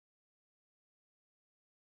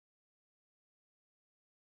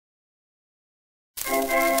Rave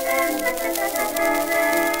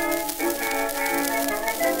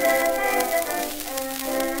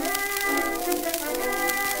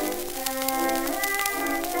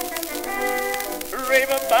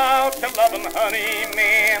about your loving honey,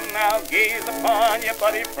 man. I'll gaze upon you,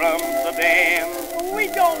 buddy, from the dam. We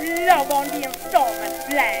don't love on the installment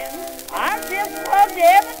plan. I just hug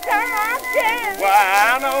every time I can.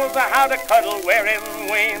 Why, I knows how to cuddle where and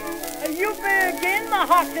when. You begin, my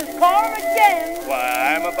heart just call again.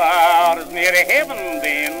 Why, I'm about as near to heaven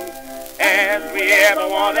then as we ever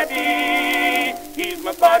want to be. He's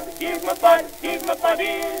my bud, he's my bud, he's my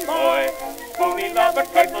buddy boy. Spoony lover,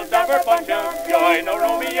 turtle dover, bunch of joy. No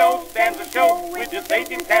Romeo stands a show with his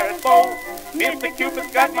 18-karat bow. Mr.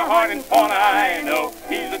 Cupid's got my heart in pawn, I know.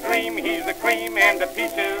 He's a dream, he's a cream, and the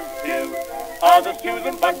peaches too. Others choose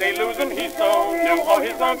him, but they lose him, he's so new. Oh,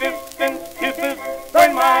 his long-distance kisses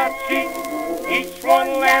burn my cheek. Each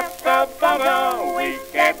one lasts about a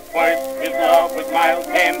week. At first, his love was mild,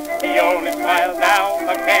 and he only smiles now.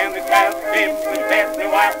 A candy child simply sets me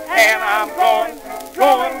wild, and I'm going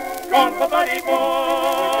for buddy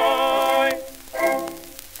boy.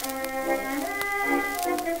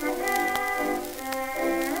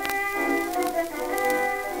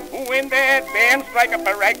 When that band strike up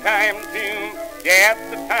a ragtime tune, that's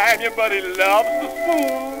the time your buddy loves the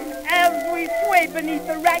spoon. As we sway beneath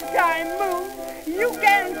the ragtime moon, you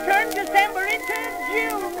can turn December into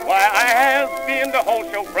June. Why, I has been the whole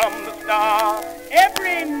show from the start.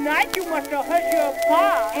 Every night you must have hush your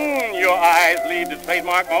paw. Your eyes leave the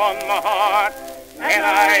trademark on my heart, and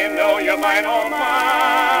I know you're mine, oh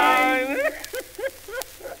mine.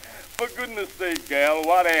 For goodness sake, gal,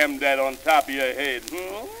 what am that on top of your head,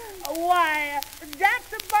 Why,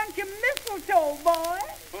 that's a bunch of mistletoe, boy.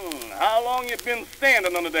 How long you been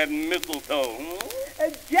standing under that mistletoe,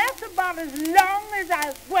 Just about as long as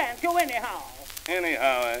I went to anyhow.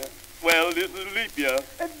 Anyhow, well, this is leap year.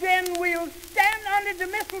 Then we'll stand under the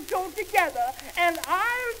mistletoe together, and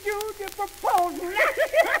I'll do the proposal.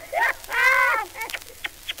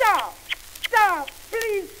 Stop,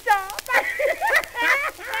 please stop.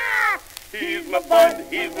 He's my bud,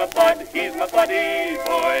 he's my bud, he's my buddy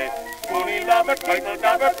boy. Spoony lover, turtle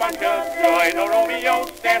dover, bunch of joy. No Romeo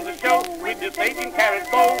stands a show with his 18-karat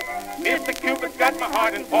bow. Mr. Cupid's got my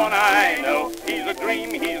heart in pawn, I know. He's a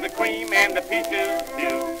dream, he's a cream, and the peaches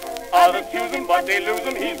too. Others choose him, but they lose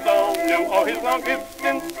him, he's so new. Oh, his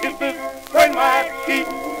long-distance kisses burn my cheek.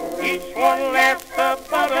 Each one lasts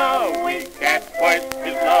about a week. At first,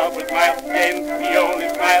 his love was mild, and he only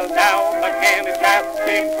smiles now. A candy child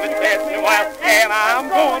simply sets me wild, and I'm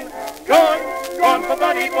going for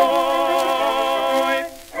buddy boy.